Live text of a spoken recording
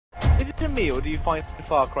it me, or do you find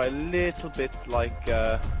Farcry a little bit like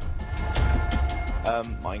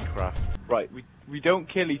Minecraft? Right, we don't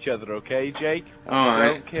kill each other, okay, Jake?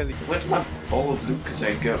 Alright. Don't kill each other. Where'd my bowl of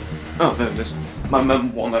Lucozade go? Oh, there it is. My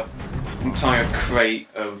mum won an entire crate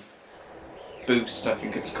of Boost, I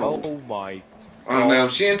think it's called. Oh my. Oh no,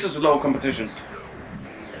 she enters a lot of competitions.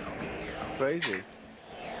 Crazy.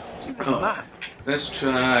 Oh, let's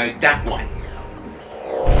try that one.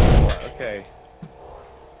 Okay.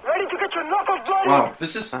 Ready to get your knuckles bloody? Wow,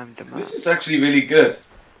 this is actually really good.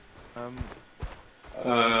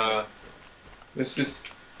 This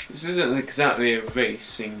isn't exactly a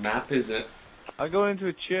racing map, is it? I go into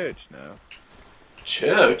a church now.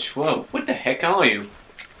 Church? Whoa, what the heck are you?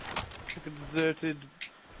 It's like a deserted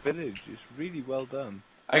village. It's really well done.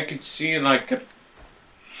 I could see like a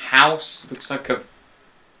house. Looks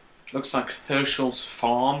like Herschel's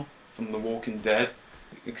farm from The Walking Dead.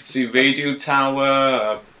 You can see radio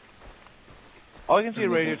tower. Oh, I can see a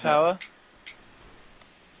radio tower.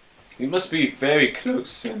 You must be very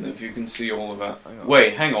close then if you can see all of that.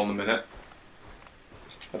 Wait, hang on a minute.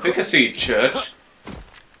 I think I see a church.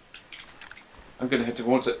 I'm gonna head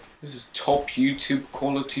towards it. This is top YouTube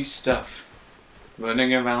quality stuff.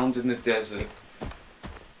 Running around in the desert.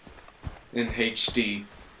 In HD.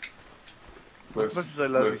 As much as I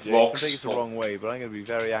love you, Jake, I rocks think it's the wrong way, but I'm going to be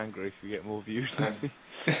very angry if you get more views than me.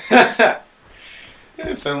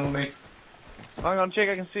 If only. Hang on, Jake,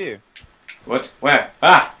 I can see you. What? Where?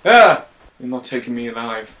 Ah! Ah! You're not taking me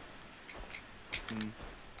alive.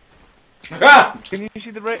 Ah! Can you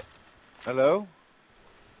see the Hello?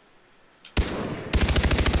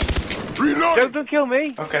 Don't kill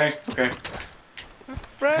me! Okay, okay.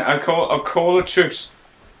 Friend. I'll call a truce.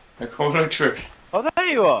 I call a truce. Oh, there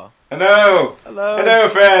you are! Hello! Hello! Hello,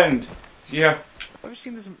 friend! Yeah. I've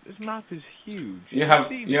seen this map is huge. You have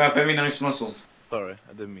very nice muscles. Sorry,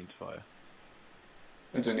 I didn't mean to fire.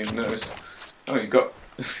 I didn't even notice. Oh, you got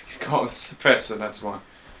a suppressor, that's why.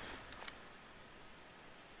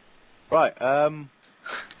 Right,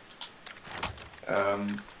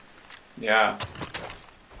 yeah.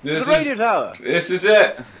 The radio tower! This is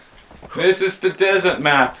it! This is the desert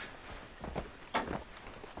map!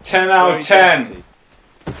 10 out of 10!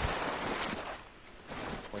 Oh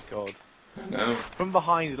my god. No. From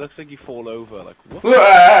behind, it looks like you fall over, like, what?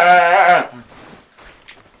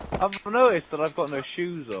 I've noticed that I've got no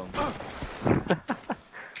shoes on.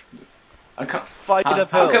 I can't. Fight uphill.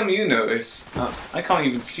 How come you notice? I can't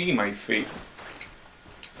even see my feet.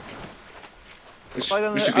 Which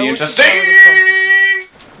should be interesting.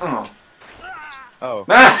 Oh. Oh.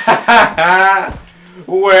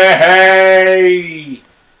 Way!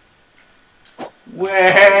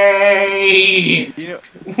 Way! You know,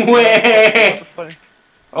 Way! funny.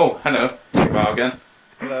 Oh, hello. Here you are again.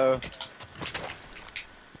 Hello.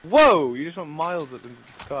 Whoa! You just went miles up into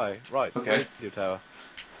the sky. Right. Okay. Your tower.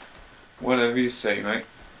 Whatever you say, mate.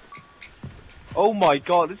 Oh my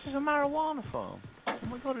god! This is a marijuana farm. Oh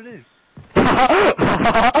my god! It is.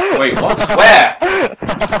 Wait, what? Where?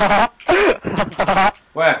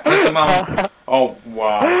 Where? Where's the mum? Oh,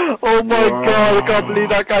 wow. Oh my god, I can't believe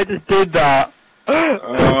that guy just did that.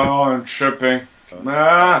 Oh, I'm tripping.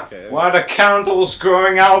 Ah, Okay. why are the candles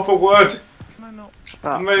growing out of the wood? No, no.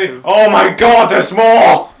 Oh my god, there's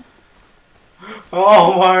more!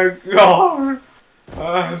 Oh my god!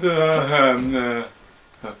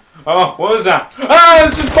 Oh, what is that? Ah,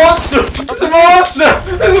 it's a monster! It's a monster!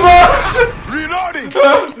 It's a monster! Reloading!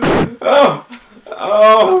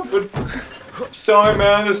 Oh, but sorry,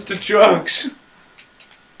 man. It's the drugs.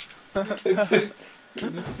 It's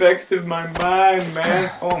affected my mind,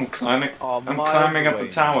 man. Oh, I'm climbing. Oh, I'm climbing up the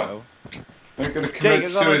tower. Now. I'm gonna Jake, commit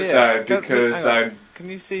suicide because I'm. Can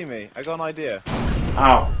you see me? I got an idea.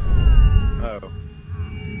 Ow! Oh.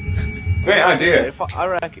 Great idea. If I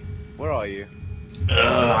reckon. Where are you?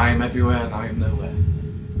 I am everywhere and I am nowhere.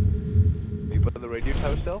 You put the radio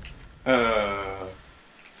tower still?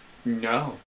 No.